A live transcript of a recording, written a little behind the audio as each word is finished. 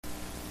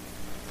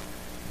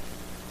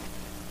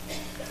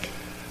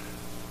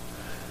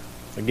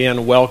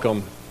Again,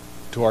 welcome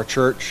to our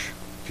church.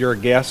 If you're a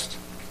guest,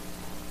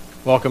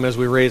 welcome as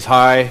we raise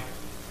high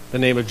the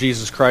name of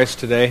Jesus Christ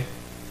today.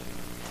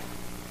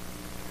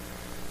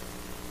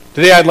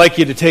 Today I'd like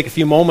you to take a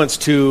few moments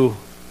to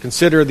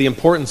consider the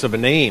importance of a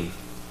name.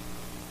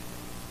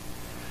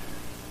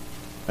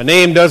 A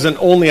name doesn't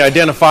only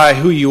identify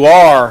who you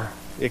are,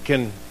 it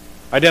can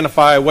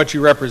identify what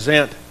you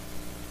represent.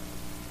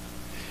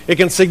 It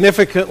can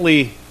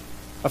significantly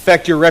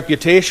affect your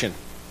reputation,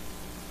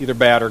 either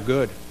bad or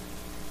good.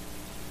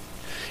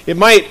 It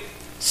might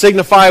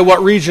signify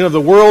what region of the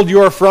world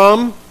you are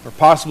from, or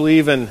possibly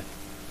even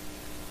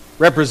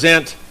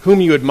represent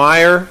whom you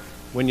admire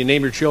when you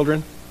name your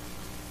children.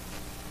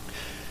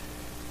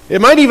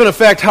 It might even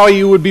affect how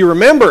you would be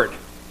remembered.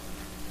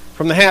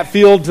 From the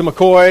Hatfield to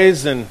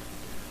McCoys and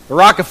the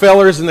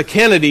Rockefellers and the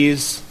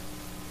Kennedys,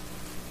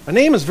 a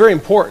name is very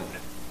important.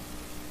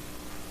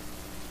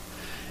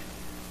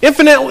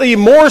 Infinitely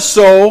more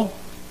so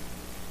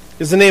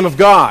is the name of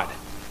God.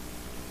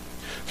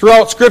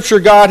 Throughout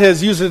Scripture, God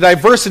has used a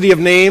diversity of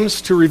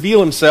names to reveal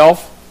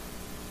Himself.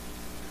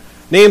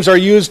 Names are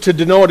used to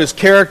denote His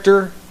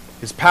character,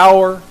 His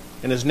power,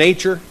 and His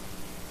nature.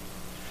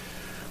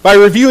 By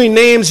reviewing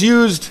names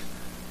used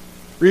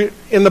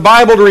in the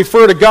Bible to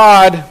refer to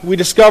God, we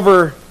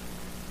discover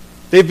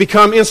they've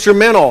become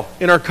instrumental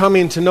in our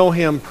coming to know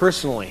Him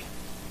personally.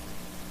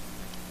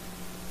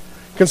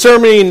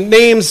 Concerning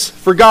names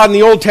for God in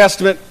the Old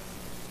Testament,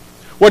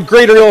 what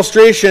greater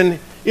illustration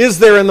is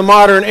there in the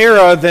modern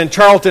era than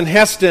Charlton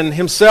Heston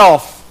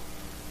himself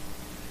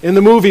in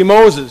the movie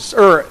Moses,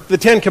 or the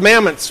Ten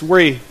Commandments, where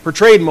he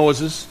portrayed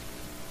Moses?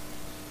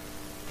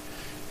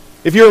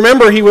 If you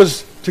remember, he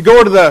was to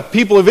go to the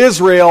people of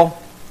Israel,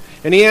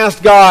 and he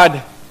asked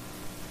God,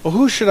 well,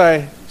 who should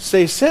I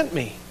say sent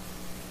me?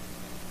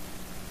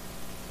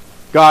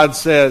 God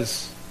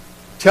says,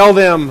 tell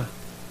them,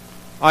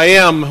 I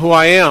am who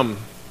I am,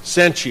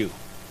 sent you.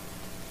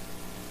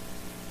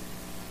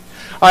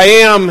 I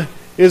am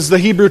is the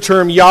Hebrew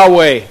term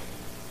Yahweh.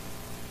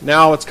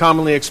 Now it's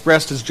commonly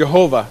expressed as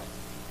Jehovah.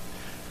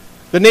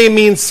 The name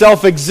means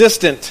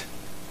self-existent.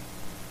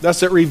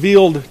 Thus it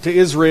revealed to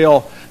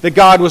Israel that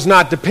God was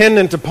not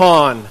dependent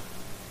upon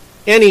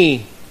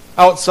any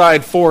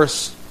outside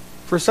force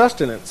for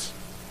sustenance.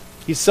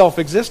 He's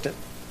self-existent.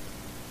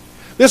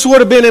 This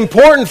would have been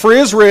important for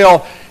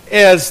Israel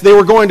as they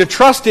were going to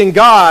trust in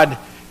God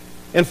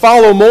and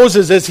follow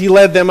Moses as he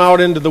led them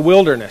out into the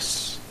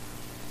wilderness.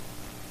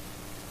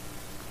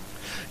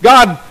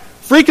 God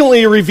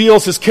frequently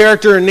reveals His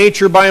character and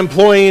nature by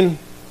employing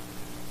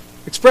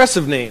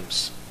expressive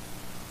names.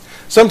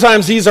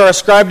 Sometimes these are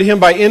ascribed to Him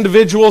by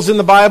individuals in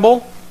the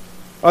Bible.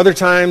 Other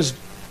times,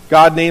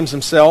 God names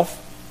Himself.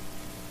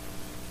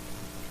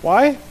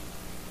 Why?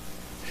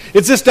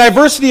 It's this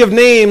diversity of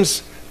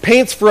names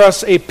paints for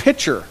us a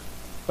picture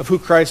of who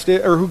Christ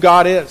is, or who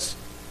God is.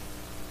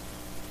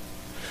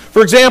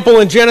 For example,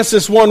 in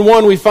Genesis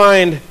 1:1 we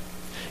find,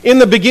 in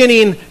the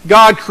beginning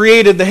God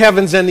created the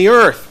heavens and the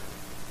earth.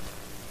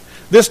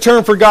 This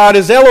term for God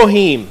is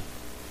Elohim.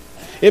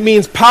 It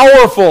means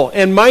powerful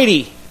and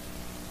mighty.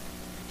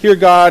 Here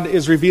God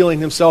is revealing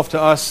Himself to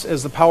us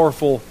as the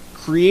powerful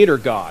Creator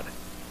God.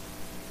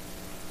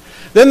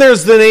 Then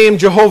there's the name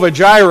Jehovah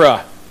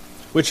Jireh,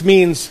 which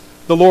means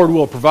the Lord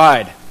will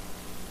provide.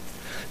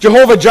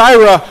 Jehovah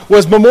Jireh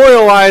was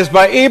memorialized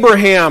by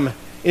Abraham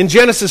in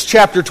Genesis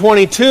chapter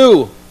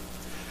 22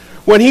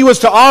 when he was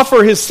to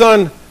offer his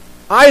son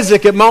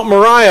Isaac at Mount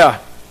Moriah.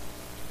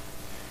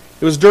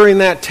 It was during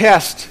that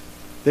test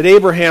that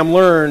Abraham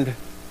learned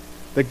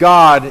that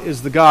God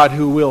is the God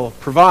who will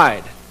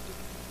provide.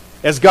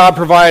 As God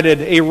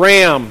provided a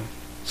ram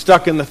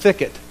stuck in the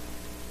thicket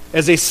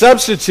as a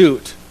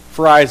substitute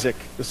for Isaac,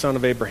 the son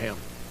of Abraham.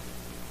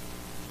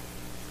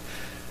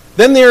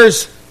 Then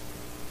there's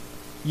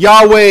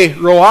Yahweh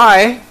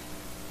Roi.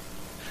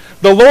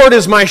 The Lord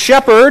is my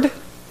shepherd.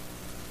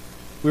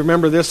 We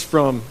remember this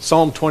from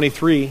Psalm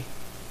 23.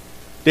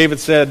 David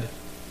said,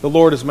 the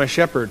Lord is my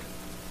shepherd.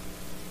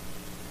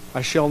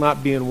 I shall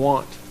not be in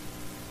want.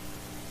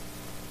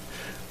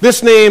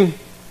 This name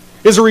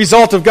is a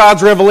result of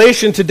God's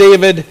revelation to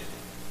David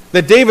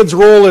that David's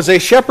role as a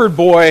shepherd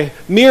boy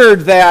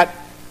mirrored that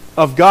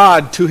of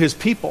God to His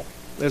people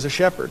as a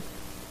shepherd.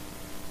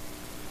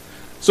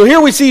 So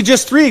here we see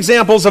just 3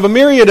 examples of a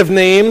myriad of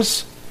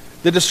names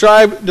that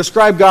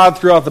describe God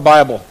throughout the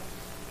Bible.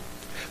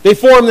 They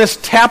form this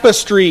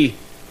tapestry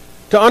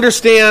to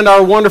understand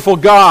our wonderful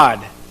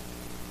God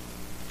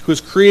who has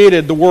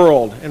created the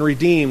world and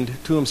redeemed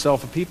to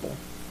Himself a people.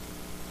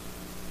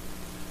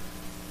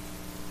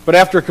 But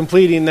after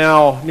completing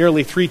now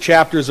nearly 3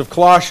 chapters of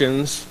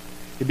Colossians,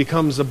 it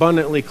becomes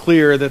abundantly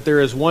clear that there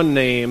is one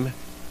name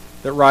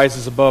that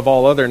rises above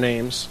all other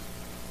names.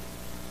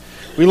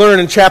 We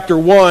learn in chapter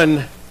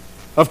 1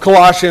 of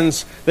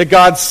Colossians that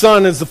God's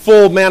Son is the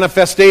full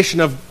manifestation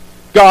of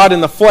God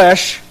in the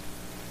flesh.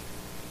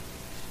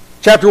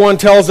 Chapter 1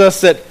 tells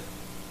us that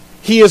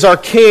He is our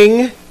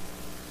King,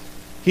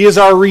 He is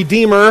our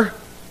Redeemer,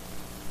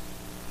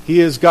 He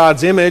is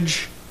God's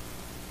image.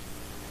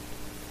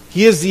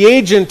 He is the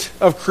agent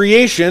of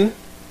creation,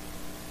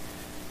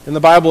 and the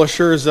Bible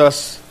assures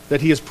us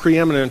that He is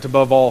preeminent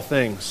above all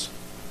things.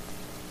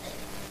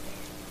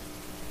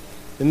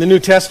 In the New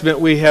Testament,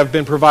 we have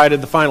been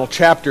provided the final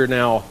chapter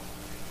now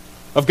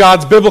of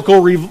God's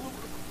biblical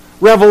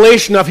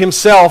revelation of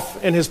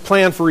Himself and His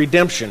plan for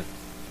redemption.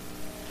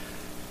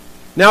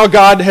 Now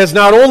God has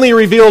not only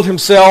revealed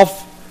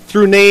Himself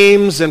through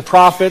names and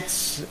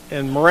prophets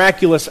and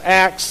miraculous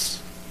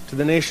acts to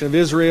the nation of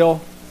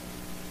Israel,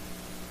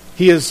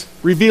 He has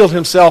revealed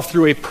Himself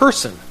through a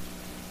person.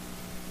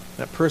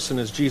 That person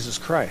is Jesus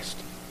Christ.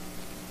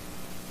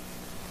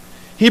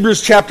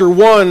 Hebrews chapter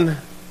 1,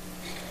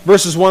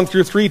 verses 1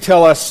 through 3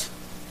 tell us,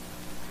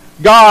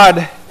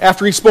 God,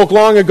 after He spoke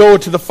long ago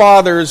to the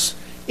fathers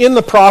in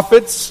the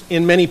prophets,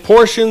 in many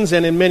portions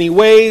and in many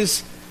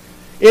ways,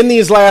 in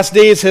these last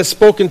days has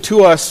spoken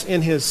to us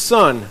in His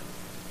Son,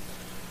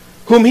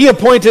 whom He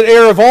appointed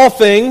heir of all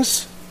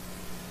things,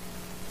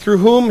 through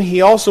whom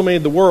He also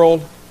made the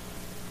world.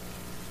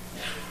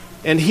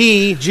 And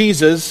He,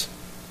 Jesus,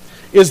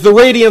 is the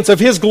radiance of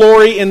His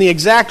glory and the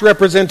exact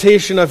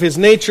representation of His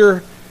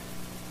nature,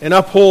 and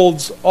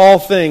upholds all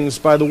things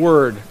by the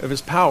word of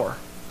His power.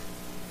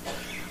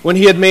 When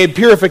He had made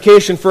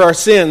purification for our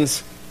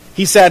sins,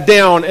 He sat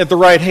down at the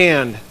right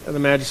hand of the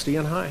Majesty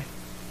on high.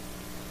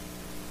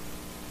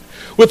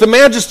 With the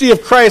majesty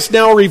of Christ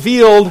now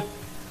revealed,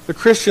 the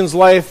Christian's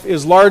life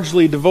is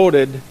largely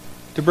devoted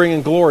to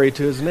bringing glory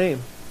to His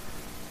name.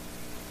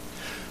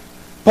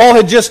 Paul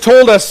had just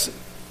told us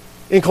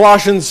in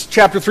Colossians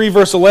chapter 3,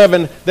 verse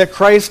 11, that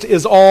Christ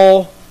is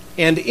all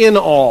and in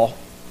all.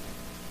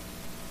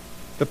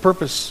 The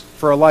purpose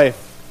for our life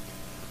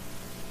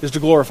is to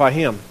glorify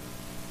Him.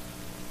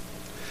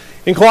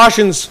 In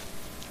Colossians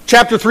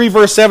chapter 3,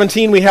 verse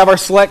 17, we have our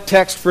select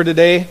text for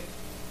today.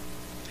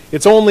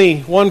 It's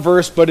only one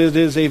verse, but it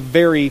is a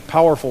very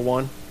powerful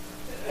one.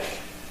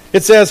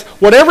 It says,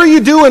 "Whatever you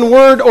do in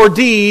word or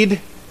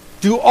deed,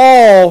 do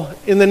all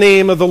in the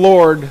name of the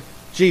Lord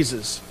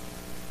Jesus,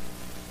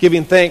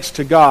 giving thanks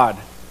to God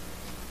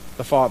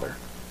the Father."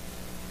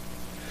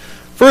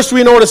 First,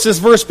 we notice this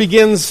verse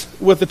begins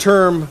with the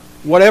term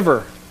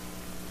whatever.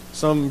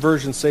 Some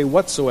versions say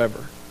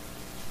whatsoever.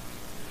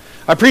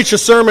 I preached a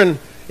sermon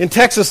in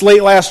Texas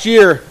late last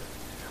year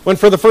when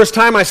for the first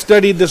time I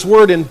studied this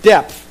word in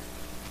depth.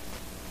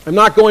 I'm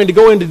not going to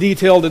go into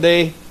detail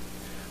today,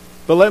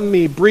 but let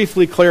me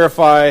briefly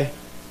clarify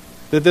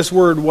that this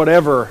word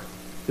whatever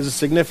is a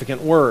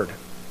significant word.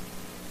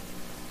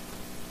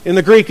 In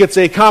the Greek, it's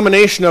a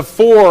combination of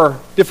 4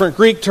 different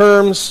Greek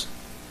terms,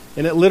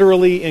 and it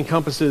literally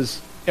encompasses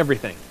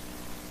everything.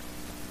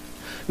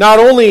 Not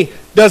only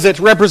does it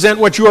represent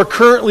what you are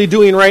currently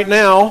doing right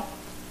now,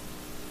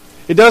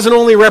 it doesn't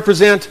only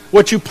represent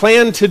what you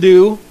plan to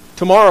do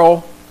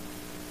tomorrow,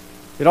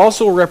 it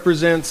also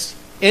represents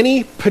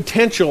any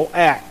potential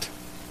act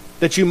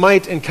that you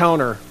might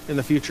encounter in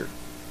the future.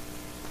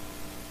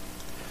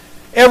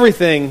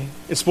 Everything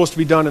is supposed to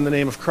be done in the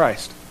name of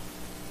Christ.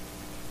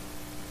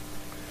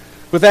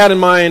 With that in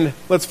mind,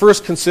 let's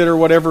first consider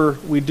whatever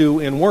we do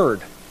in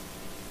word.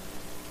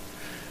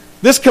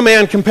 This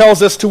command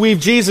compels us to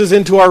weave Jesus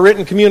into our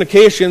written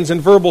communications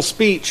and verbal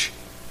speech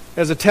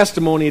as a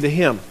testimony to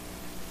Him.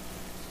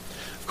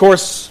 Of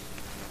course,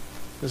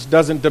 this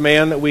doesn't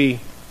demand that we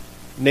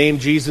name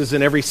Jesus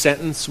in every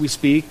sentence we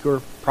speak,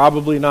 or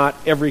probably not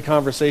every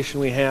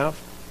conversation we have.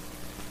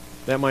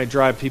 That might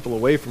drive people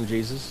away from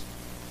Jesus.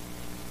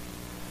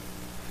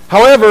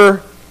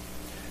 However,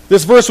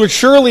 this verse would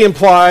surely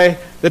imply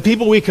that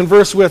people we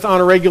converse with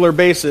on a regular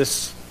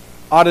basis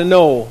ought to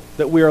know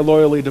that we are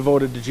loyally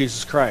devoted to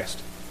Jesus Christ.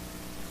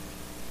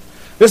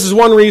 This is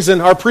one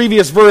reason our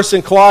previous verse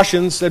in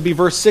Colossians, that'd be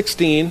verse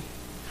 16,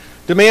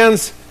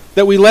 demands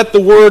that we let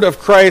the word of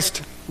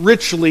Christ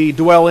richly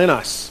dwell in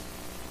us.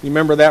 You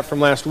remember that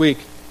from last week.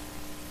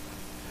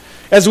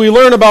 As we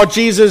learn about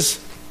Jesus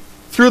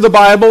through the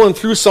Bible and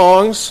through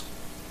songs,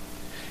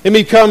 it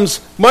becomes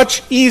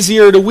much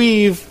easier to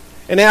weave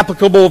an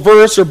applicable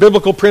verse or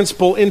biblical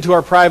principle into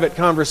our private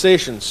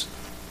conversations.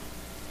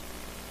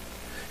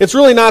 It's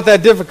really not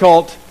that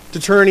difficult to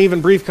turn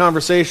even brief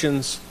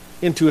conversations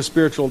into a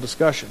spiritual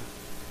discussion.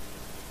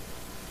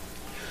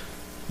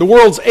 The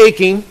world's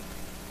aching.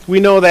 We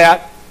know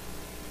that.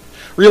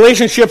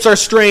 Relationships are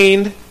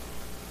strained.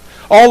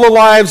 All the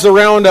lives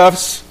around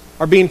us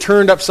are being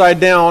turned upside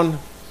down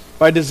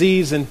by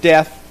disease and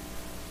death.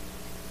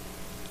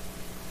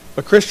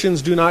 But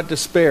Christians do not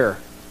despair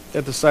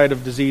at the sight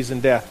of disease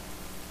and death.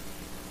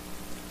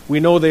 We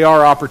know they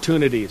are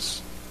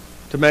opportunities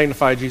to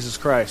magnify Jesus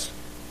Christ.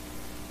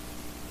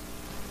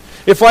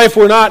 If life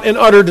were not an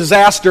utter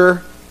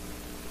disaster,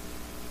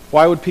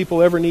 why would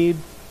people ever need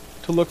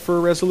to look for a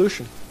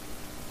resolution?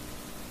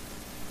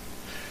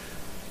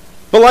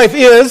 But life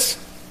is,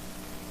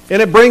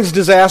 and it brings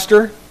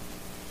disaster.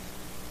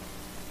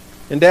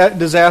 And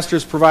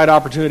disasters provide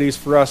opportunities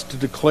for us to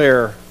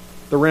declare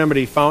the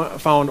remedy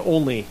found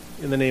only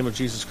in the name of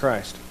Jesus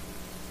Christ.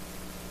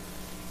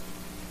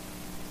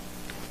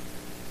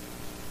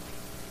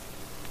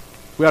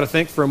 We ought to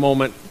think for a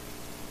moment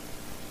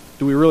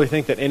Do we really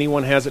think that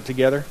anyone has it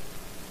together?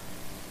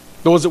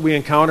 Those that we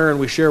encounter and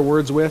we share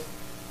words with?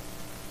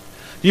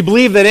 Do you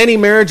believe that any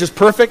marriage is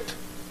perfect?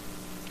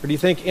 Or do you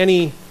think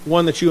any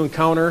one that you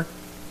encounter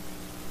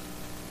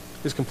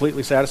is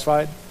completely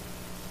satisfied?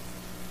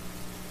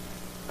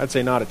 I'd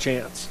say not a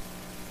chance.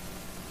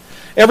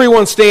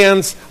 Everyone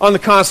stands on the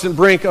constant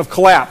brink of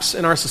collapse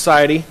in our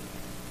society.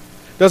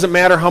 Doesn't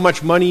matter how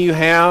much money you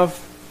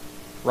have,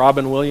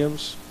 Robin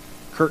Williams,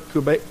 Kurt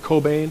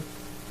Cobain.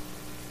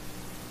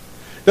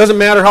 Doesn't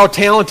matter how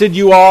talented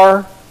you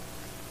are,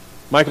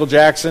 Michael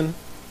Jackson,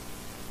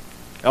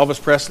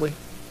 Elvis Presley.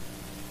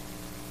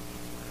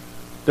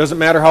 Doesn't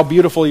matter how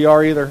beautiful you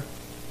are either,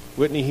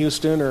 Whitney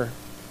Houston or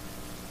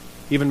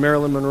even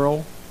Marilyn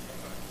Monroe.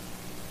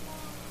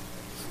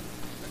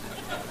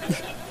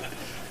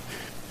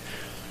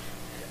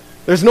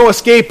 There's no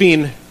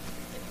escaping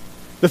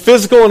the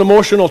physical and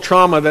emotional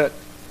trauma that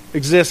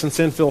exists in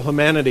sinful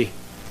humanity.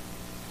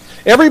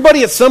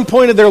 Everybody at some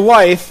point of their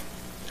life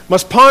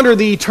must ponder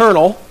the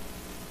eternal.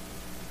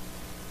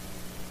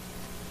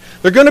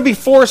 They're going to be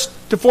forced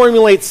to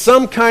formulate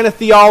some kind of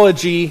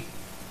theology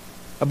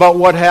about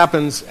what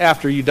happens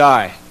after you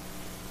die.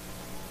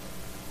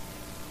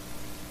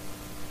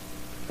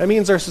 That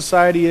means our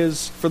society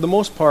is, for the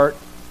most part,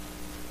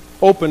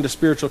 open to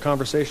spiritual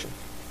conversation.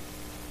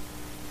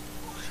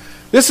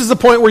 This is the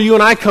point where you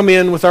and I come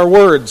in with our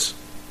words.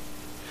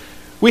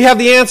 We have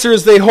the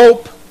answers they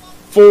hope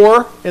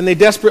for and they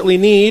desperately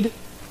need.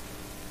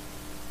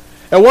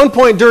 At one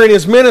point during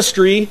his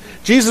ministry,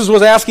 Jesus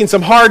was asking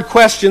some hard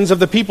questions of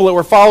the people that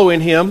were following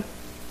him.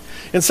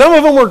 And some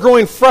of them were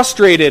growing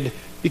frustrated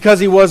because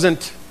he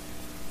wasn't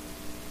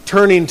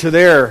turning to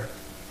their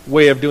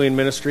way of doing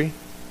ministry.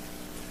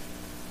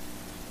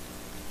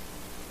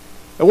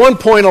 At one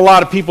point, a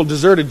lot of people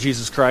deserted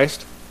Jesus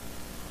Christ.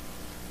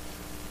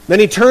 Then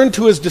he turned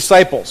to his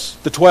disciples,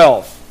 the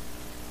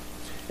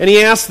 12, and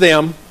he asked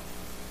them,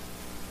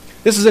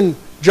 this is in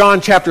John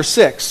chapter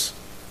 6,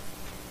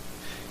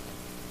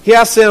 he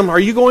asked them, are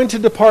you going to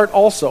depart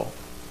also? Do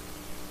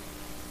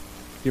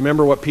you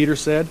remember what Peter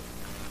said?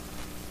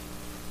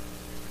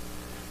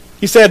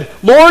 He said,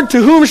 Lord,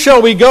 to whom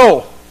shall we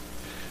go?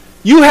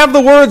 You have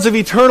the words of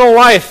eternal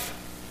life.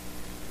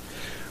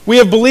 We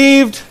have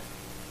believed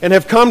and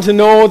have come to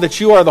know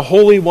that you are the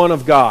Holy One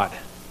of God.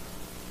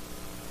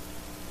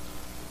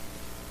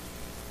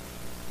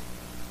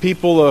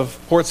 People of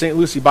Port St.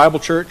 Lucie Bible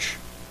Church,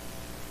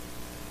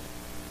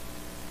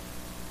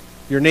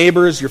 your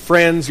neighbors, your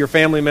friends, your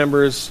family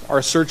members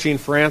are searching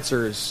for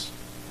answers.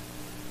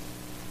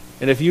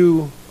 And if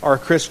you are a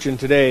Christian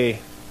today,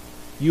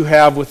 you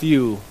have with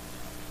you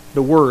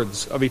the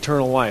words of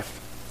eternal life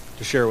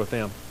to share with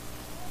them.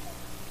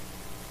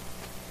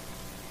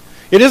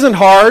 It isn't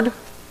hard.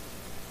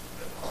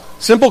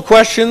 Simple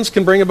questions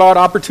can bring about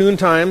opportune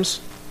times.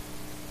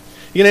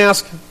 You can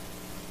ask,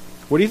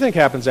 what do you think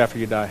happens after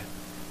you die?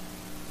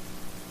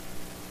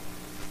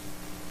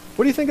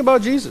 What do you think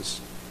about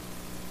Jesus?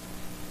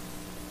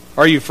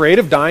 Are you afraid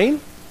of dying?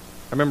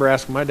 I remember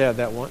asking my dad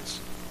that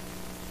once.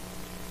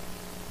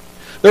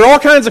 There are all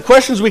kinds of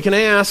questions we can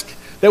ask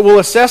that will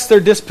assess their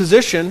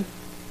disposition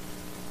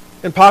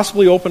and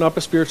possibly open up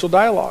a spiritual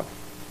dialogue.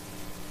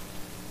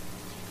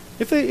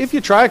 If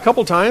you try a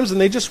couple times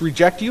and they just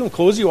reject you and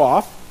close you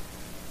off,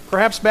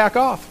 perhaps back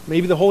off.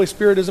 Maybe the Holy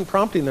Spirit isn't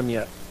prompting them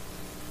yet.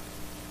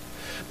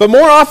 But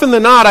more often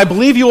than not, I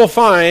believe you will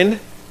find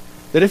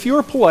that if you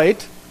are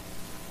polite,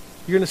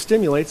 you're going to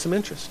stimulate some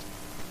interest.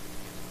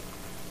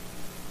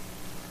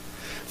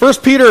 1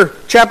 Peter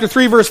chapter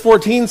 3, verse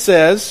 14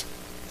 says,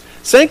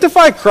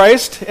 sanctify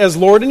Christ as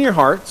Lord in your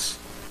hearts,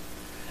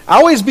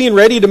 always being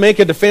ready to make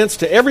a defense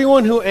to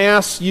everyone who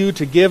asks you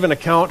to give an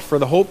account for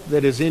the hope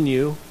that is in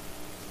you,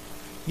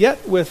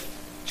 yet with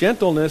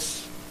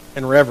gentleness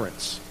and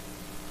reverence.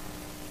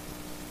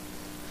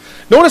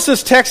 Notice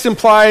this text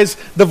implies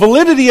the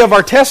validity of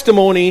our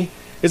testimony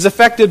is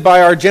affected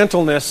by our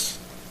gentleness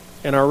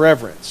and our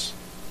reverence.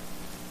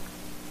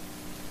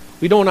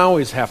 We don't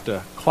always have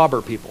to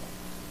clobber people.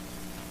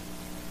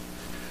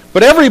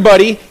 But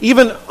everybody,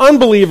 even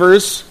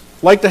unbelievers,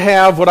 like to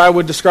have what I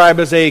would describe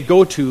as a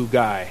go-to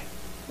guy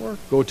or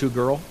go-to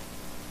girl.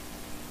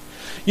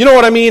 You know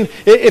what I mean?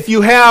 If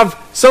you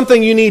have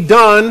something you need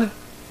done,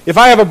 if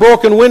I have a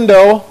broken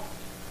window,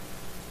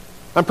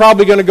 I'm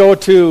probably going to go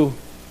to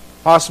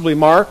possibly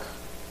Mark,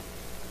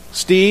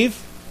 Steve.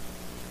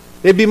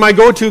 They'd be my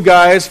go-to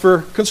guys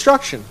for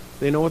construction.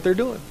 They know what they're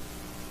doing.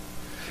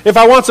 If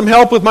I want some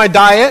help with my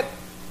diet,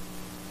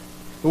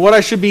 what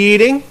I should be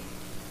eating,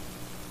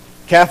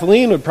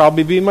 Kathleen would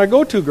probably be my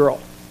go-to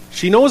girl.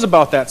 She knows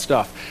about that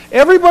stuff.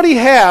 Everybody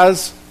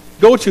has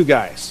go-to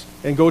guys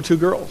and go-to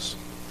girls.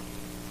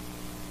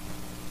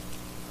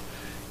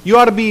 You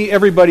ought to be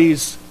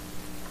everybody's,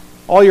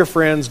 all your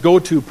friends'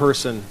 go-to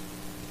person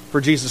for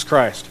Jesus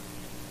Christ.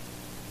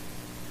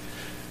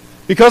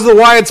 Because of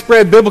the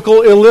widespread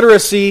biblical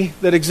illiteracy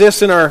that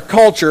exists in our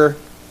culture,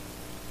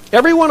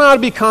 everyone ought to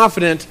be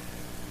confident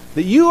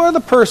that you are the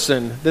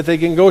person that they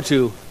can go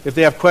to if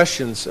they have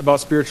questions about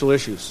spiritual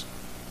issues.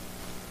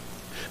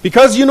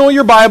 Because you know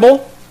your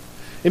Bible,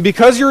 and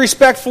because you're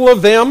respectful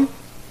of them,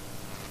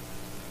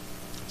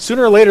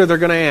 sooner or later they're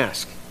going to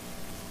ask.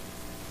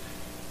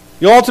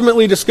 You'll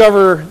ultimately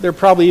discover they're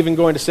probably even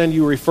going to send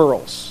you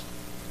referrals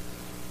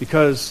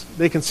because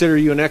they consider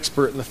you an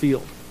expert in the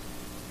field.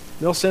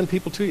 They'll send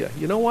people to you.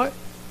 You know what?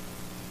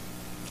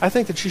 I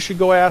think that you should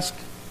go ask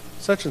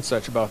such and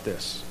such about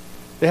this.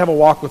 They have a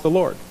walk with the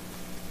Lord.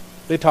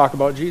 They talk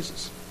about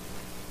Jesus.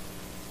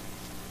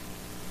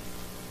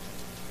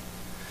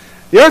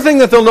 The other thing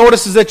that they'll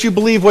notice is that you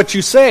believe what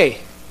you say.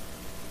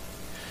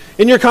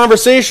 In your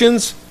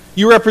conversations,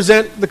 you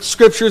represent the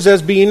Scriptures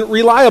as being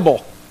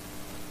reliable.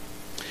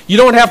 You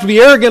don't have to be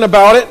arrogant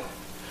about it,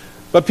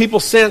 but people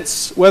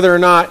sense whether or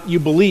not you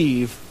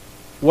believe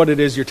what it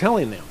is you're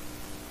telling them.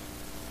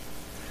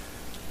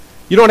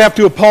 You don't have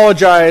to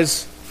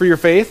apologize for your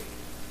faith.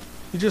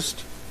 You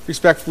just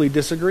respectfully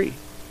disagree.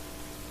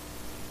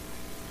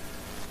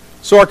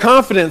 So our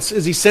confidence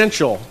is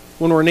essential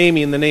when we're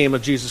naming the name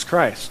of Jesus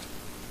Christ.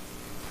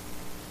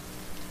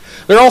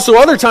 There are also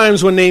other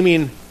times when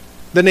naming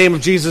the name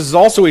of Jesus is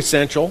also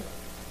essential.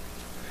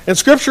 And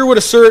Scripture would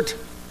assert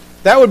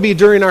that would be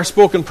during our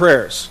spoken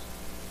prayers.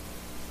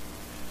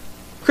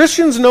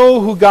 Christians know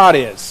who God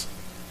is.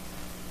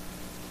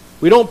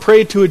 We don't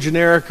pray to a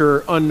generic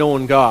or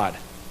unknown God.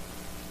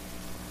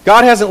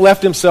 God hasn't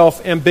left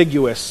himself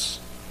ambiguous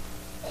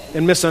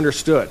and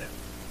misunderstood.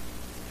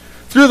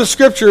 Through the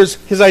Scriptures,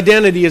 his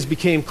identity has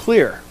become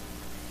clear.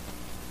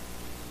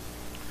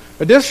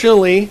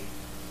 Additionally,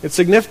 it's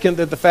significant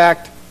that the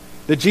fact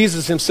that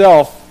Jesus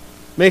himself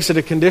makes it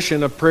a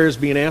condition of prayers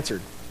being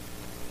answered.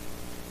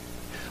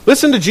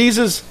 Listen to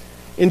Jesus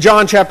in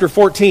John chapter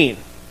 14.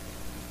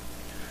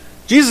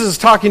 Jesus is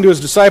talking to his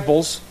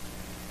disciples,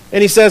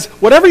 and he says,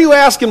 "Whatever you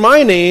ask in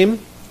my name,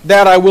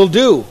 that I will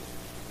do,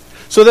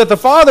 so that the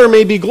Father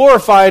may be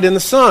glorified in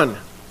the Son.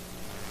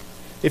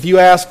 If you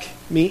ask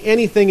me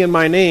anything in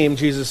my name,"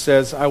 Jesus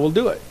says, "I will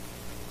do it."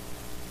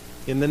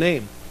 In the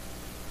name.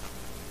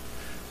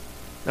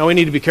 Now we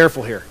need to be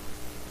careful here.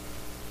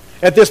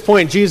 At this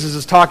point, Jesus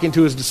is talking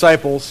to his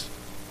disciples.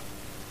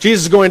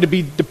 Jesus is going to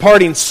be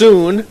departing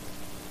soon.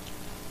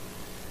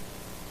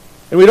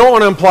 And we don't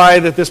want to imply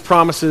that this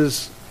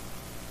promises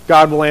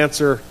God will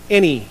answer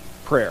any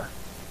prayer.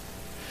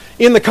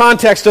 In the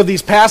context of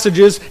these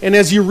passages, and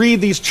as you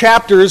read these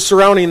chapters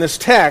surrounding this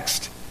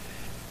text,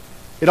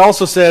 it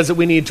also says that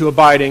we need to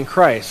abide in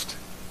Christ.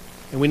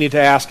 And we need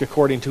to ask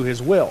according to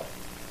his will.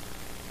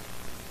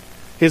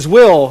 His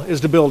will is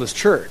to build his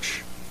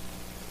church.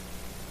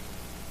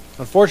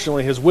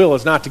 Unfortunately, his will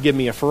is not to give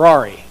me a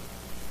Ferrari.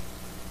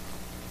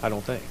 I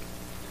don't think.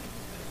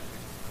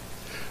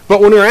 But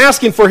when we're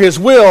asking for his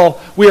will,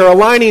 we are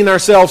aligning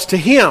ourselves to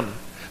him.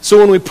 So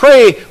when we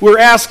pray, we're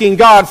asking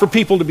God for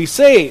people to be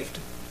saved.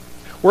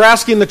 We're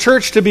asking the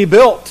church to be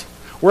built.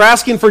 We're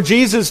asking for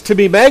Jesus to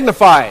be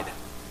magnified.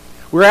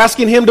 We're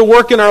asking him to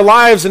work in our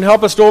lives and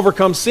help us to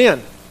overcome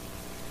sin.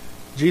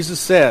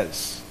 Jesus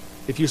says,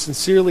 if you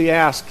sincerely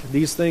ask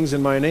these things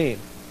in my name,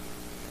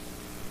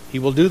 he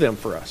will do them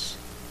for us.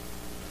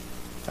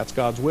 That's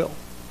God's will.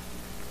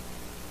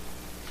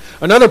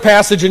 Another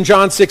passage in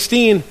John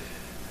 16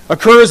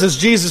 occurs as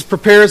Jesus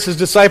prepares his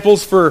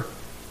disciples for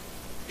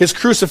his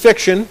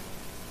crucifixion.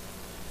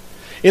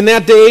 In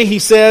that day, he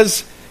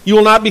says, you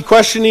will not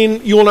question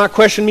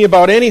me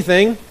about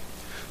anything.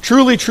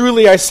 Truly,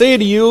 truly, I say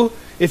to you,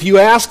 if you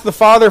ask the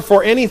Father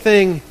for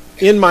anything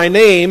in my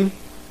name,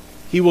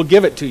 he will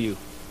give it to you.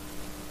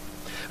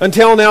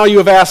 Until now you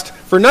have asked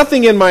for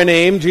nothing in my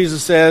name,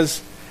 Jesus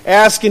says,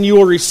 ask and you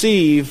will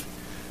receive,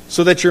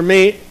 so that your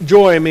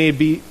joy may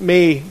be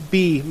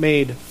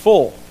made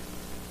full.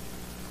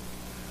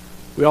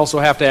 We also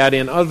have to add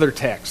in other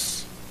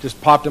texts.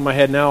 Just popped in my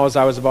head now as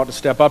I was about to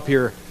step up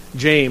here,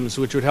 James,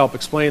 which would help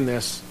explain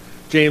this.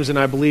 James, and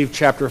I believe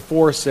chapter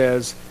 4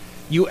 says,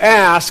 you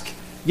ask,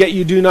 yet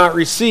you do not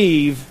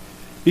receive,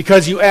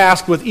 because you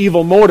ask with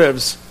evil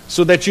motives,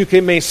 so that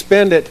you may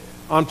spend it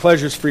on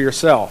pleasures for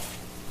yourself.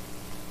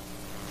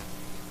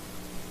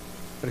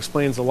 That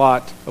explains a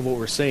lot of what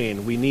we're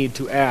saying. We need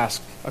to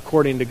ask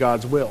according to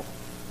God's will.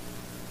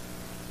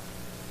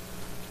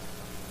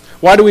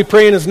 Why do we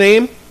pray in his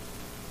name?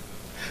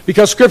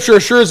 Because Scripture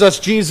assures us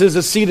Jesus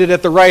is seated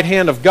at the right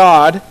hand of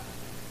God.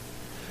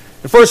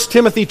 In 1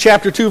 Timothy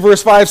chapter 2,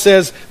 verse 5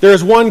 says, there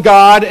is one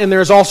God, and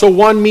there is also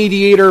one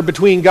mediator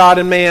between God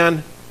and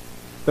man,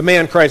 the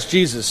man Christ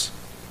Jesus.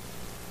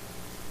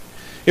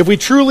 If we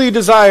truly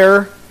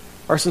desire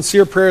our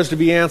sincere prayers to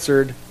be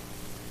answered,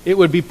 it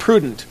would be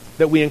prudent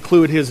that we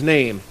include his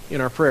name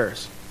in our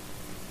prayers.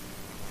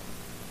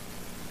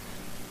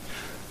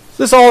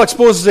 This all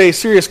exposes a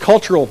serious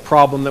cultural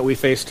problem that we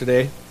face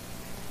today.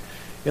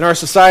 In our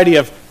society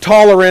of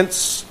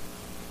tolerance,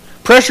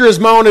 pressure is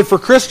mounted for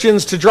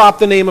Christians to drop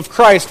the name of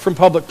Christ from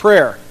public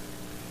prayer.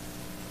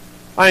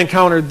 I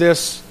encountered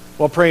this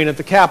while praying at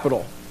the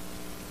Capitol.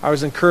 I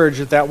was encouraged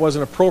that that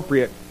wasn't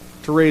appropriate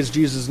to raise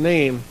Jesus'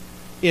 name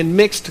in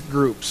mixed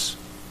groups.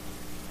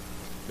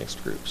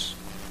 Mixed groups.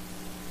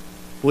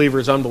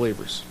 Believers,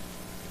 unbelievers.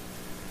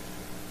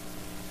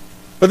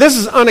 But this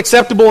is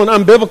unacceptable and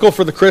unbiblical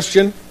for the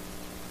Christian.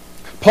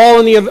 Paul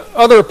and the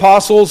other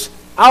apostles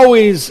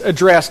always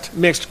addressed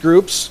mixed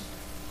groups.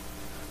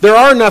 There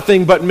are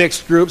nothing but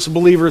mixed groups,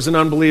 believers and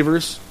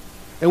unbelievers,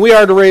 and we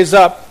are to raise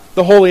up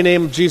the holy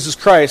name of Jesus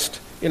Christ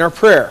in our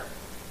prayer.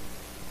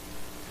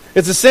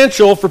 It's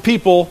essential for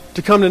people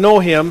to come to know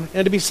Him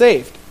and to be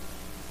saved.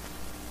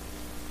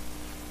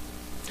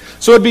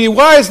 So it'd be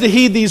wise to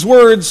heed these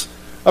words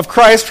of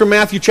Christ from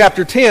Matthew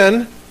chapter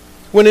 10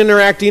 when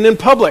interacting in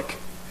public.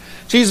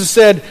 Jesus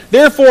said,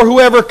 "Therefore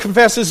whoever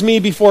confesses me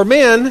before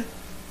men,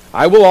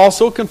 I will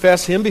also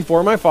confess him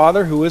before my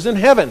Father who is in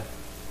heaven.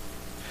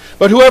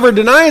 But whoever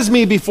denies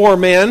me before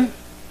men,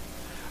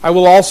 I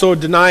will also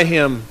deny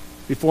him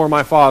before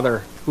my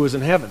Father who is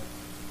in heaven."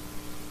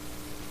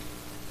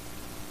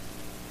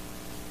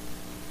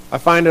 I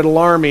find it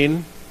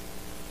alarming,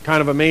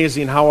 kind of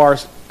amazing, how our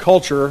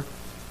culture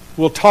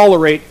will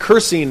tolerate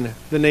cursing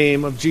the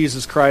name of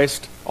Jesus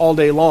Christ all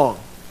day long.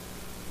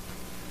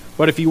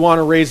 But if you want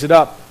to raise it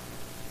up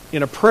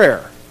in a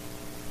prayer,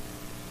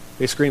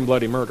 they scream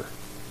bloody murder.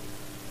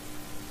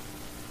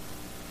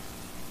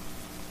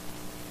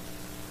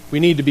 We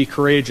need to be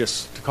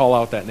courageous to call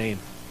out that name.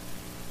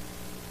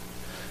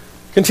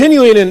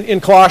 Continuing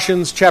in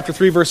Colossians chapter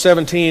 3, verse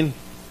 17,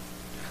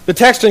 the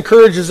text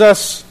encourages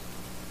us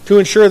to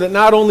ensure that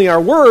not only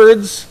our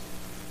words,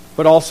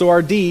 but also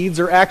our deeds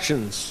or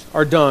actions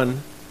are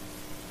done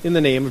in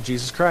the name of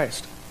Jesus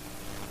Christ.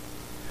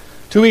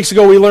 2 weeks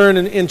ago we learned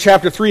in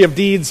chapter 3 of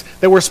deeds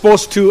that we're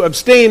supposed to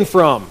abstain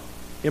from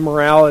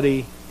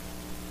immorality,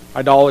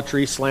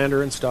 idolatry,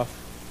 slander, and stuff.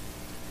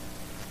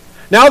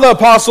 Now the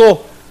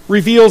apostle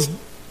reveals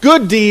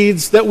good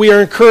deeds that we are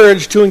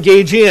encouraged to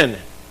engage in.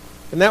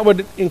 And that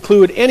would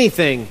include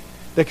anything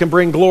that can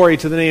bring glory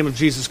to the name of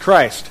Jesus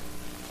Christ.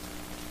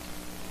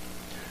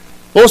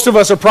 Most of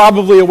us are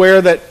probably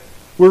aware that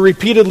we're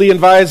repeatedly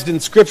advised in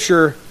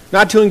Scripture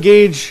not to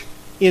engage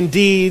in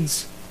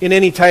deeds in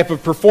any type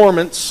of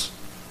performance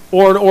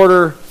or in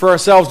order for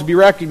ourselves to be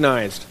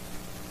recognized.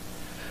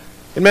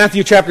 In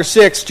Matthew chapter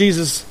 6,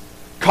 Jesus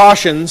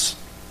cautions,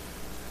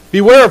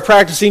 "Beware of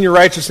practicing your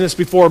righteousness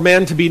before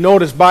men to be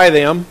noticed by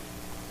them.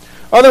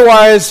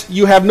 Otherwise,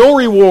 you have no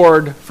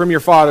reward from your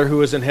Father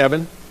who is in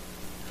heaven.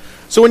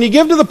 So when you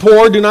give to the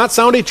poor, do not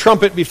sound a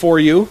trumpet before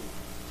you,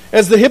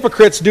 as the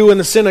hypocrites do in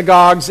the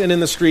synagogues and in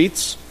the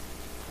streets,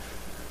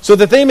 so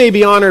that they may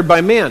be honored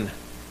by men.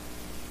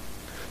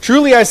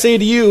 Truly I say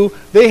to you,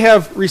 they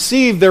have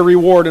received their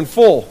reward in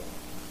full.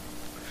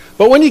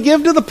 But when you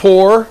give to the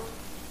poor,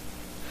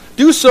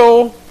 do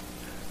so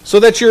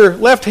that your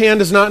left hand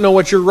does not know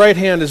what your right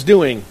hand is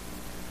doing,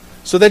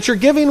 so that your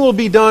giving will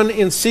be done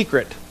in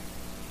secret,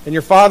 and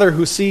your Father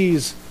who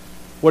sees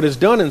what is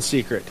done in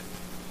secret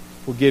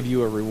will give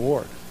you a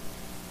reward."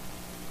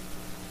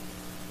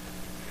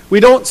 We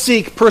don't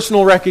seek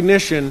personal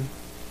recognition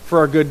for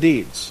our good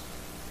deeds.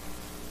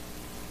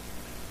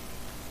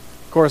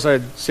 Of course,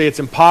 I'd say it's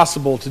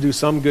impossible to do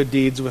some good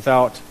deeds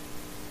without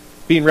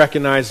being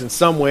recognized in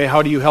some way.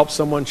 How do you help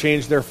someone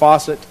change their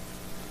faucet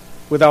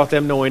without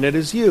them knowing it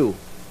is you?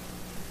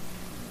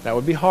 That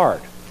would be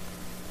hard.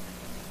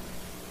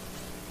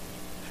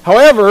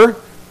 However,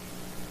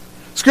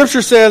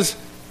 Scripture says,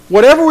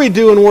 whatever we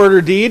do in word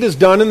or deed is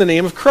done in the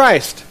name of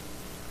Christ.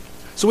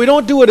 So we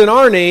don't do it in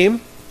our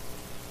name,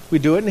 we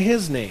do it in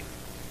His name.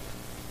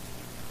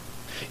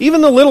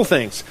 Even the little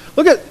things.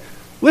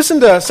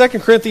 Listen to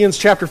 2 Corinthians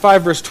chapter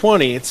 5, verse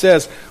 20. It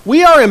says,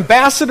 "We are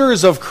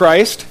ambassadors of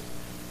Christ,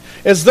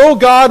 as though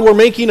God were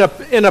making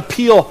an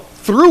appeal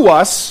through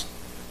us."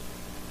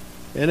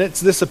 And it's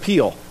this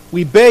appeal.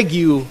 "We beg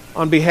you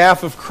on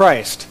behalf of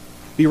Christ,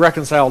 be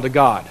reconciled to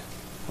God."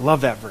 I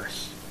love that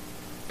verse.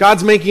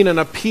 God's making an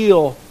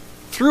appeal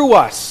through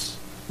us.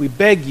 We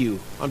beg you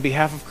on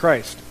behalf of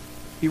Christ,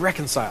 be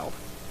reconciled.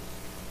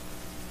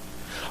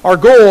 Our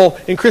goal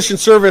in Christian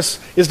service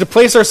is to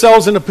place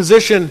ourselves in a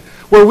position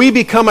where we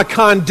become a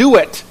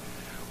conduit,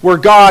 where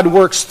God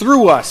works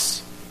through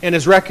us and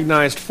is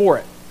recognized for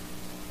it.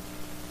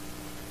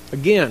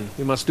 Again,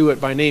 we must do it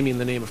by naming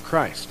the name of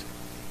Christ.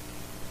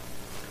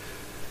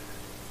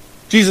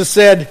 Jesus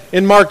said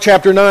in Mark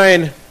chapter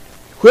 9,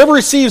 "Whoever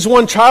receives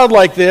one child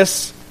like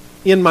this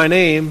in my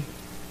name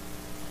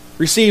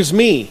receives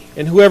me,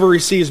 and whoever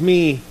receives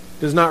me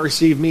does not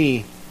receive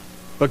me,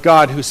 but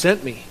God who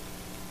sent me."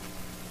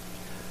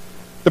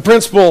 The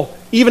principle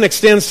even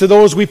extends to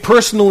those we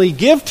personally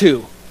give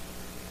to.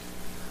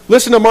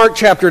 Listen to Mark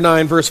chapter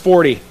 9, verse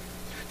 40.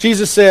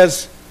 Jesus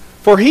says,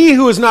 "For he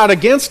who is not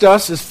against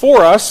us is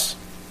for us.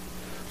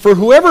 For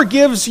whoever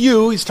gives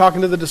you," he's talking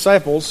to the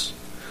disciples,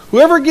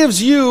 "whoever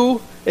gives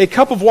you a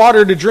cup of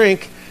water to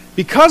drink,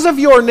 because of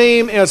your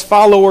name as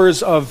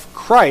followers of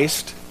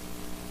Christ,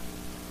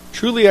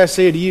 truly I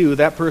say to you,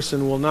 that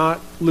person will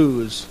not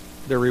lose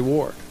their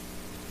reward."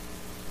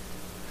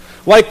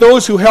 Like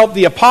those who helped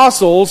the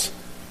apostles,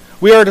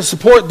 we are to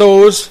support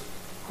those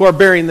who are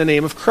bearing the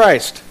name of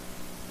Christ.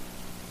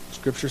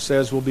 Scripture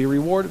says we'll be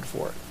rewarded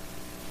for it.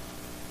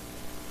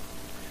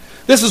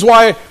 This is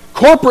why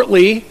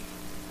corporately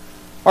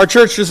Our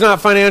church does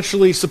not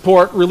financially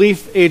support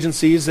relief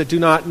agencies that do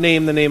not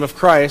name the name of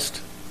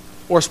Christ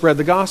or spread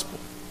the gospel.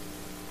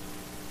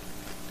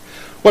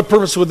 What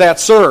purpose would that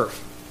serve?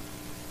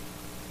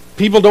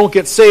 People don't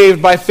get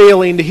saved by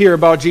failing to hear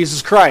about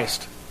Jesus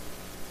Christ.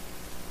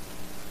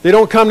 They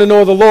don't come to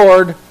know the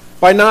Lord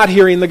by not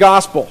hearing the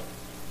gospel.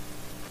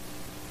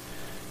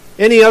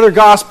 Any other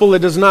gospel that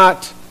does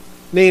not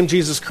name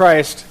Jesus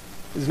Christ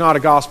is not a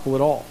gospel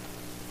at all.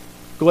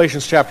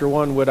 Galatians chapter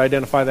 1 would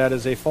identify that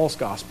as a false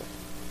gospel.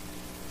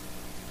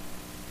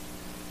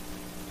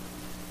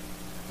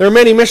 There are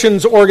many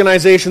missions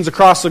organizations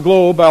across the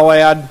globe, I'll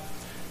add. In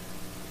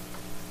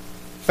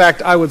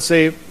fact, I would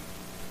say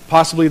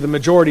possibly the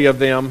majority of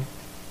them,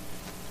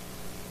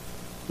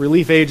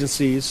 relief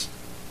agencies.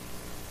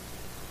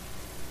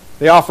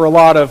 They offer a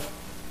lot of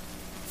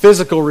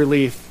physical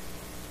relief,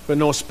 but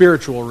no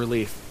spiritual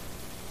relief,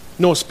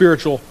 no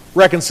spiritual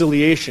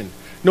reconciliation,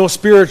 no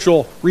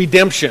spiritual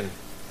redemption.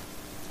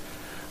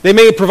 They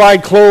may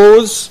provide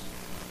clothes,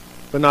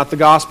 but not the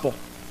gospel.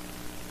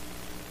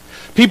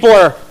 People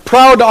are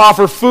proud to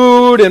offer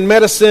food and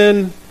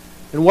medicine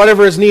and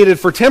whatever is needed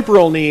for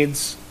temporal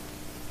needs,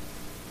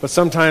 but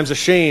sometimes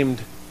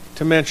ashamed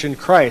to mention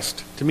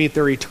Christ to meet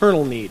their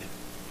eternal need.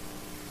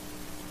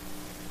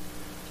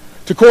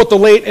 To quote the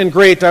late and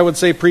great, I would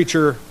say,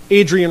 preacher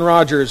Adrian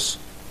Rogers,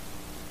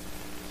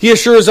 he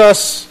assures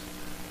us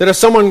that if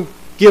someone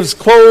gives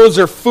clothes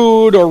or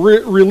food or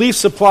relief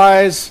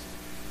supplies,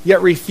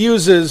 yet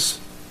refuses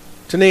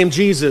to name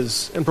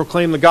Jesus and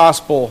proclaim the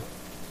gospel,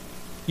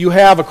 you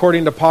have,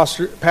 according to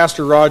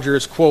Pastor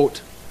Rogers,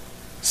 quote,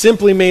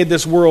 simply made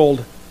this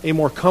world a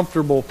more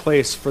comfortable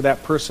place for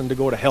that person to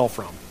go to hell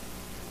from,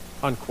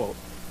 unquote.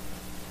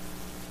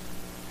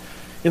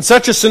 In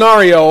such a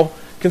scenario,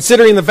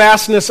 considering the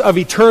vastness of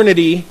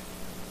eternity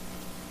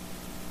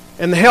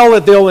and the hell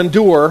that they'll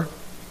endure,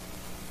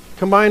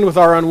 combined with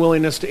our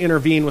unwillingness to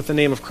intervene with the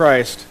name of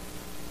Christ,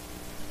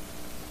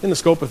 in the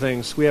scope of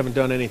things, we haven't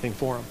done anything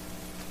for them.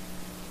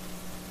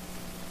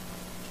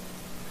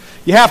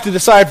 You have to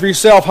decide for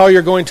yourself how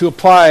you're going to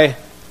apply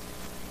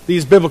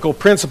these biblical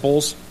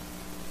principles.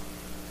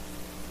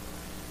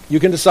 You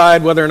can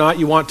decide whether or not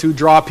you want to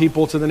draw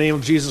people to the name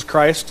of Jesus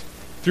Christ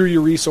through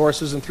your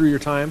resources and through your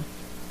time.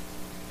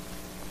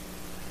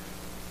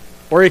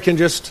 Or you can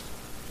just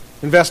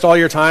invest all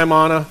your time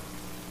on a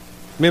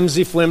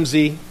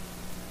mimsy-flimsy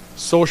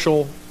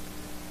social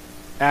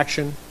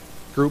action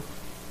group.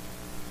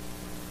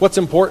 What's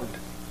important?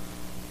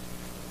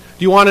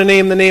 Do you want to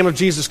name the name of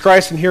Jesus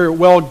Christ and hear,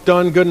 well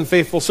done, good and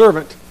faithful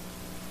servant?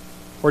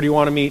 Or do you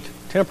want to meet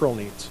temporal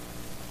needs?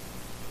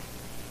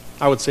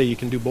 I would say you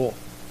can do both.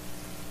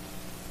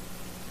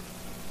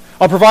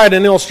 I'll provide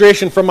an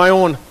illustration from my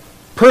own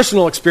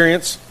personal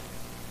experience.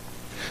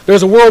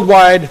 There's a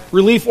worldwide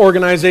relief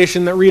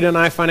organization that Rita and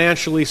I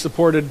financially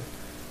supported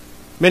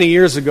many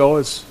years ago,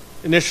 as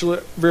initially,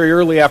 very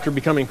early after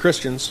becoming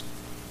Christians.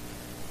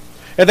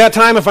 At that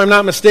time, if I'm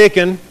not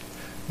mistaken,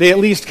 they at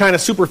least kind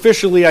of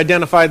superficially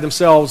identified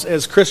themselves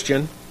as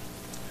Christian.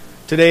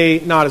 Today,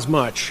 not as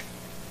much.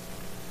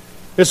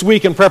 This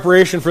week, in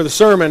preparation for the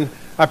sermon,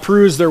 I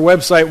perused their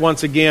website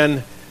once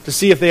again to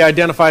see if they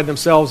identified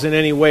themselves in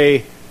any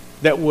way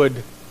that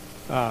would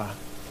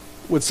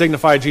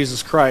signify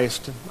Jesus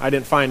Christ. I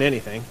didn't find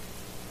anything.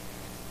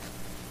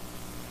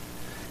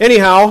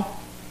 Anyhow,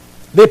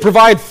 they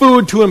provide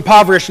food to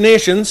impoverished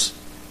nations.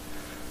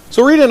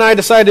 So Rita and I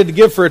decided to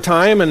give for a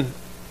time, and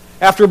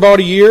after about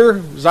a year,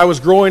 as I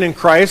was growing in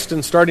Christ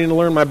and starting to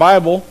learn my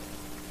Bible,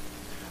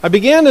 I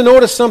began to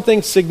notice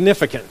something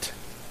significant.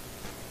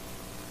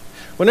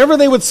 Whenever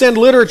they would send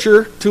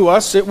literature to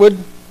us, it would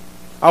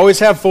always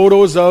have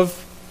photos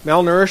of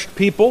malnourished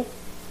people.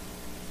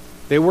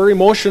 They were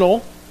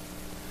emotional.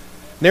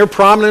 They're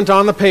prominent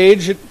on the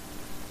page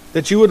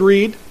that you would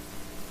read.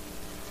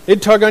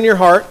 It'd tug on your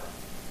heart.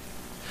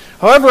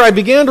 However, I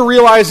began to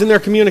realize in their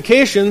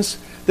communications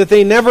that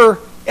they never,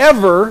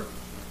 ever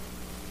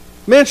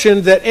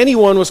mentioned that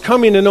anyone was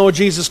coming to know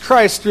Jesus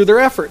Christ through their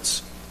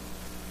efforts.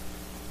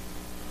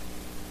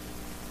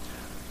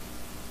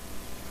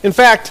 In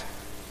fact,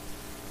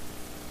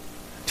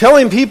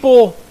 telling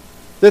people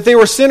that they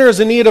were sinners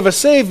in need of a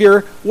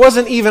Savior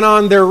wasn't even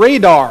on their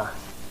radar.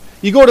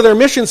 You go to their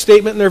mission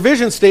statement and their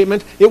vision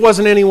statement, it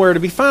wasn't anywhere to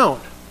be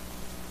found.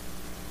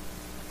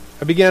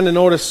 I began to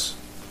notice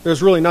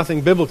there's really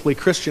nothing biblically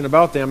Christian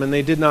about them, and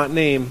they did not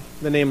name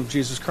the name of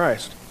Jesus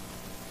Christ.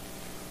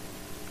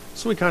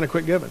 So we kind of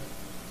quit giving.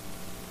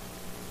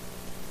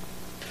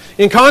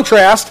 In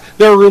contrast,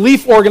 there are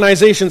relief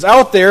organizations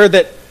out there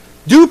that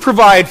do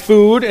provide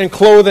food and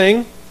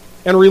clothing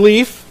and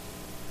relief,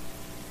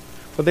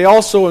 but they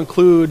also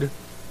include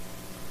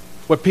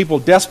what people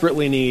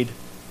desperately need,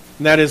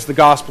 and that is the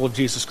gospel of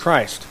Jesus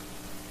Christ.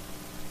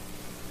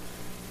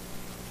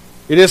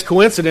 It is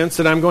coincidence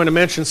that I'm going to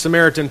mention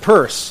Samaritan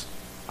Purse.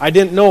 I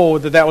didn't know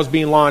that that was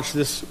being launched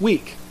this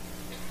week.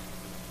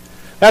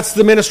 That's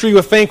the ministry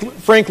with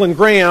Franklin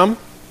Graham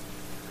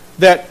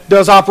that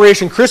does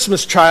Operation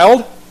Christmas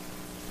Child.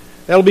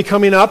 That'll be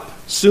coming up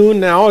soon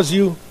now as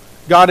you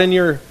got in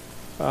your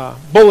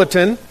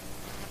bulletin,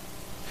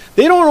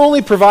 they don't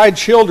only provide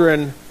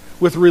children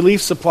with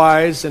relief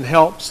supplies and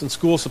helps and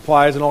school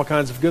supplies and all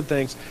kinds of good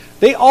things.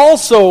 They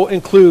also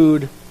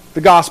include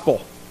the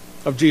gospel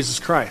of Jesus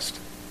Christ.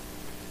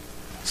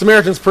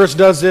 Samaritan's Purse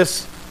does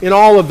this in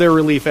all of their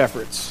relief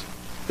efforts.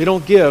 They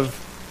don't give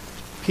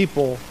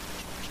people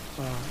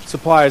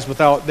supplies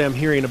without them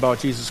hearing about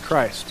Jesus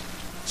Christ.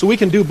 So we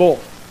can do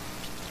both.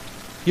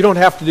 You don't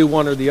have to do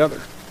one or the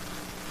other.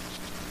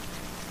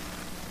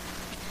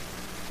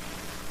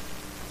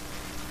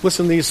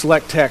 Listen to these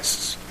select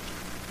texts,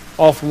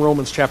 all from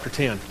Romans chapter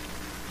 10.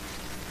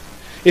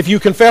 If you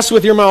confess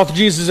with your mouth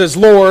Jesus as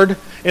Lord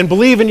and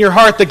believe in your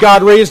heart that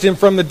God raised him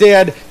from the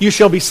dead, you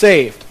shall be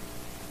saved.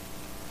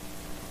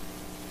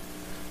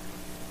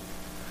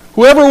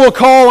 Whoever will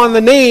call on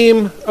the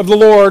name of the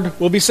Lord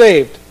will be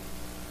saved.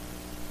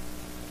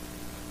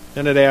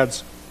 And it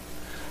adds,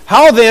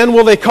 how then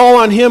will they call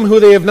on him who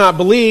they have not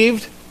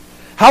believed?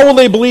 How will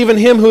they believe in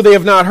him who they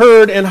have not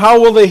heard? And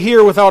how will they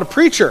hear without a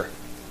preacher?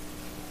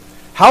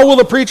 How will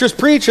the preachers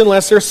preach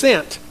unless they're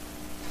sent?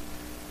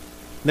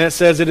 And that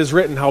says, it is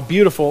written, how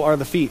beautiful are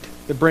the feet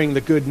that bring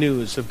the good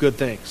news of good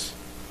things.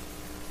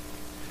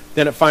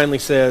 Then it finally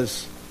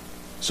says,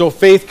 so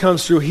faith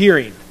comes through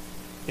hearing,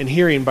 and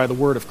hearing by the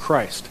word of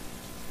Christ.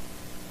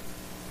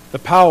 The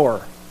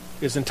power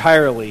is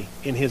entirely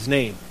in his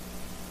name.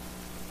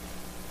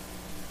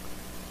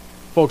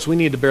 Folks, we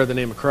need to bear the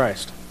name of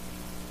Christ.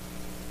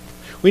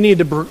 We need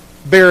to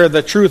bear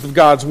the truth of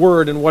God's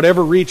word in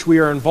whatever reach we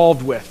are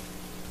involved with,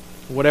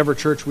 whatever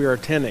church we are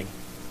attending.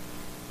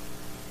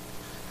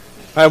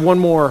 I have one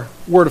more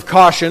word of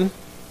caution.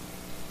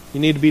 You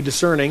need to be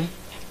discerning.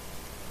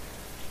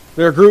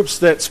 There are groups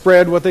that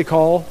spread what they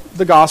call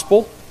the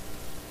gospel.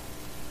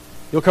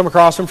 You'll come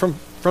across them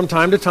from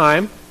time to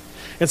time.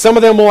 And some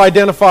of them will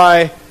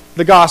identify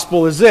the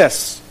gospel as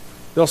this.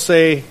 They'll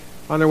say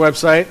on their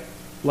website,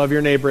 love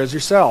your neighbor as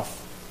yourself.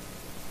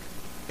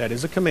 That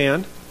is a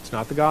command. It's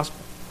not the gospel.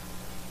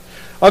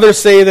 Others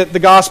say that the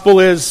gospel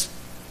is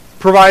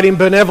providing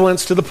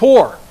benevolence to the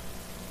poor.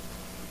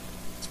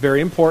 It's very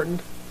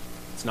important.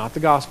 It's not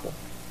the gospel.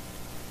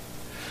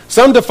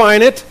 Some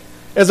define it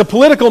as a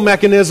political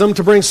mechanism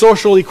to bring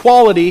social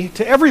equality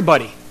to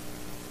everybody.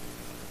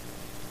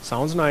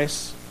 Sounds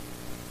nice.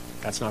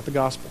 That's not the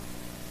gospel.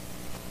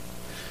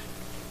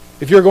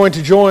 If you're going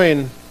to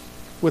join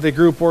with a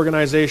group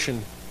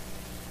organization,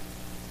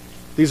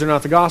 these are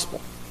not the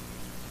gospel.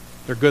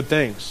 They're good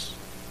things.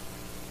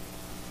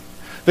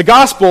 The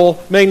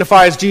gospel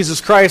magnifies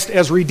Jesus Christ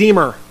as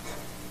Redeemer.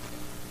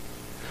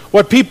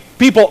 What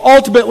people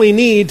ultimately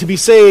need to be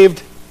saved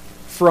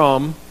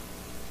from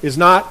is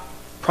not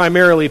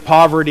primarily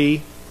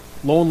poverty,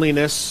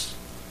 loneliness,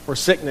 or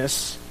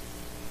sickness.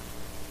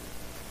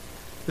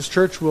 This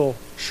church will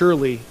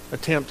surely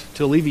attempt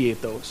to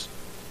alleviate those.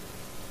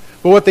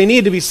 But what they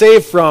need to be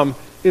saved from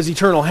is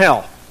eternal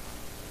hell.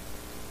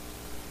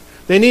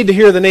 They need to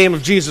hear the name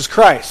of Jesus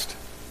Christ.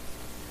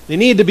 They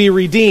need to be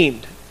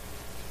redeemed.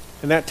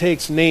 And that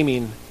takes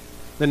naming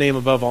the name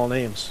above all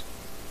names.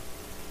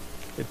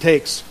 It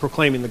takes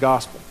proclaiming the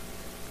gospel.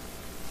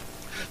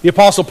 The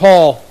Apostle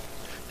Paul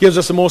gives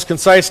us the most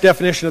concise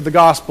definition of the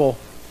gospel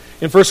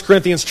in 1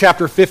 Corinthians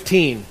chapter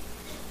 15,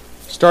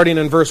 starting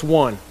in verse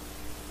 1.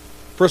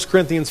 1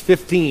 Corinthians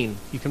 15,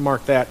 you can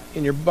mark that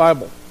in your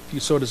Bible if you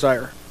so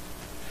desire.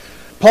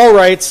 Paul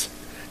writes,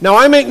 now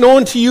I make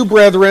known to you,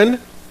 brethren,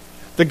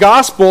 the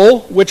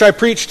gospel which I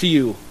preached to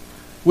you,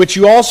 which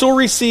you also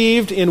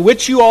received, in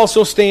which you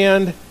also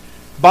stand,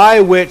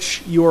 by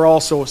which you are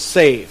also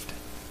saved.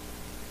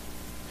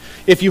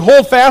 If you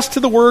hold fast to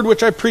the word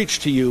which I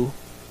preached to you,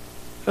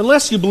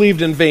 unless you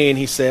believed in vain,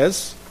 he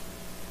says.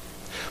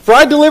 For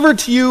I delivered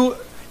to you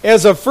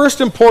as of first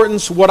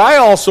importance what I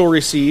also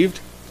received,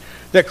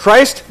 that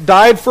Christ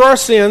died for our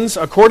sins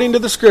according to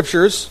the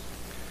Scriptures,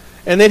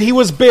 and that he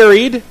was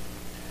buried,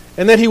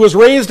 and that he was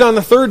raised on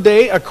the third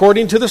day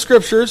according to the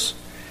Scriptures,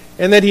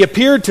 and that he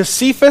appeared to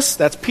Cephas,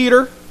 that's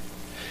Peter,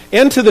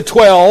 and to the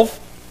 12.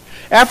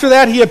 After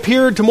that he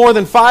appeared to more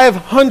than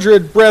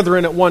 500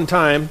 brethren at one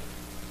time,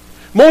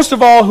 most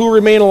of all who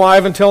remain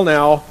alive until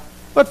now,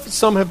 but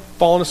some have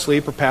fallen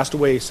asleep or passed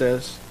away, he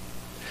says.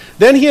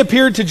 Then he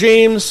appeared to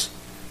James,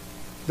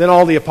 then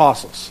all the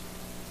apostles.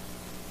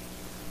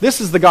 This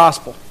is the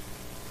gospel.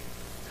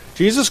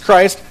 Jesus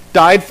Christ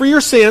died for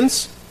your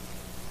sins.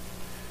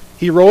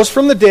 He rose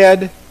from the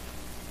dead, and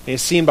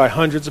he's seen by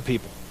hundreds of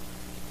people.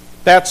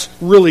 That's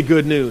really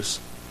good news.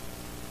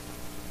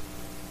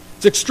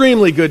 It's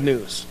extremely good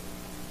news.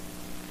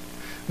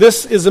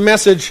 This is a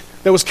message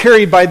that was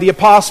carried by the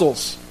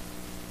apostles.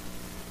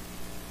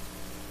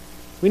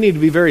 We need to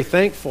be very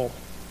thankful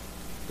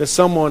that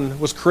someone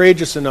was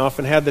courageous enough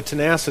and had the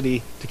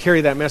tenacity to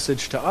carry that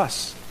message to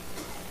us.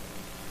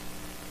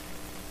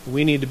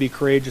 We need to be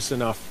courageous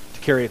enough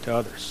to carry it to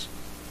others.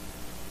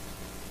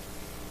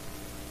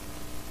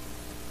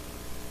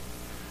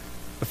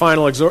 The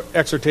final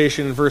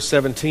exhortation in verse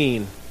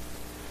 17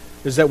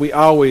 is that we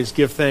always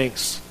give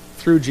thanks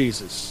through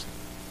Jesus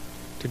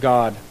to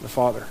God the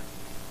Father.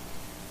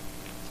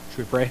 Should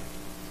we pray?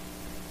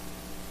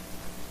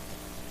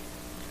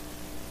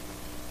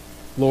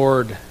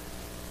 Lord,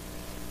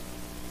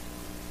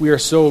 we are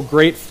so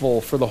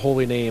grateful for the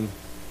holy name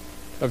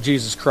of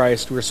Jesus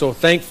Christ. We are so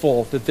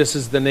thankful that this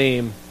is the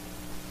name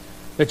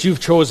that you've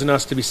chosen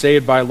us to be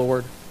saved by,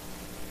 Lord.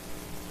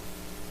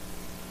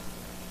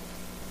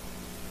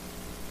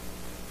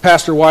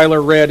 Pastor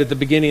Weiler read at the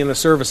beginning of the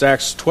service,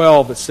 Acts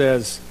 12, that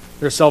says,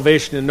 there's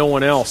salvation in no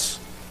one else.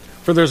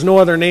 For there's no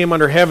other name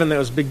under heaven that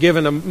has been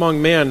given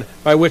among men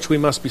by which we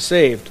must be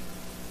saved.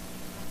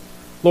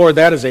 Lord,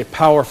 that is a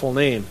powerful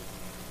name.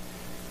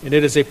 And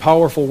it is a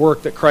powerful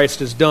work that Christ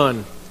has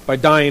done by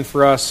dying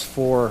for us,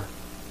 for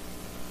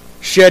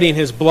shedding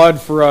his blood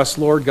for us,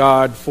 Lord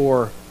God,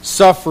 for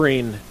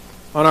suffering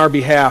on our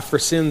behalf for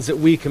sins that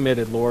we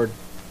committed, Lord,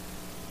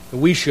 that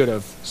we should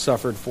have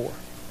suffered for.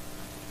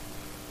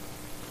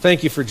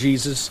 Thank you for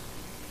Jesus.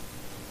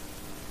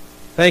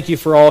 Thank you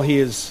for all he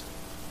has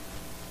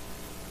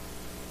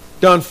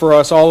done for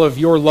us, all of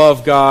your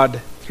love, God,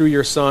 through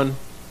your Son.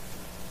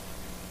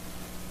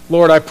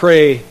 Lord, I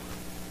pray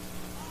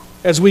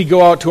as we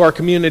go out to our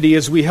community,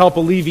 as we help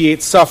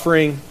alleviate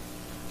suffering,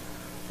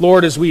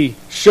 Lord, as we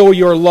show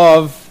your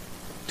love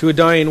to a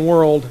dying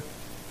world,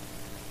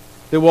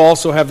 that we'll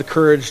also have the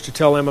courage to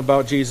tell them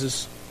about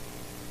Jesus.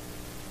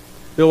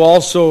 That we'll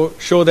also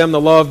show them the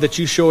love that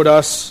you showed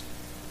us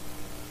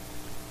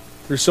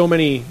through so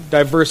many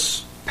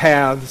diverse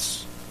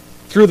paths.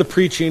 Through the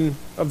preaching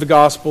of the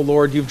gospel,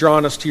 Lord, you've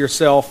drawn us to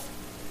yourself,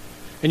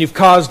 and you've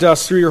caused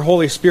us through your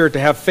Holy Spirit to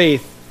have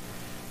faith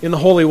in the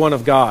Holy One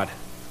of God.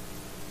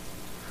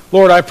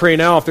 Lord, I pray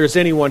now if there's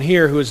anyone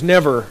here who has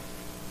never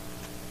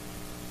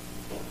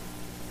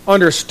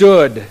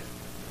understood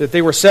that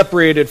they were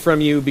separated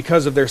from you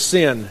because of their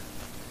sin,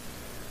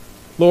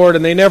 Lord,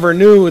 and they never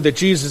knew that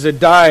Jesus had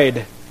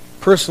died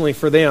personally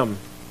for them,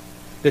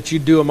 that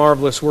you'd do a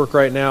marvelous work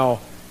right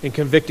now in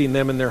convicting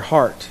them in their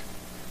heart,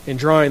 in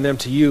drawing them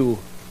to you.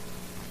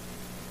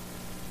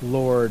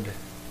 Lord,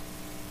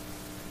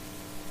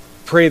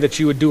 pray that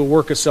you would do a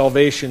work of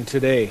salvation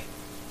today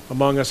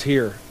among us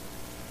here,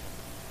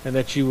 and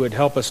that you would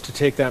help us to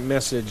take that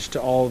message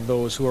to all of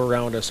those who are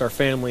around us, our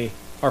family,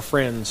 our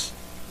friends,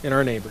 and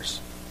our neighbors.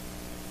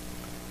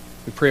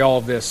 We pray all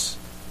of this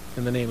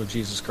in the name of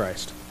Jesus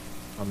Christ.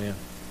 Amen.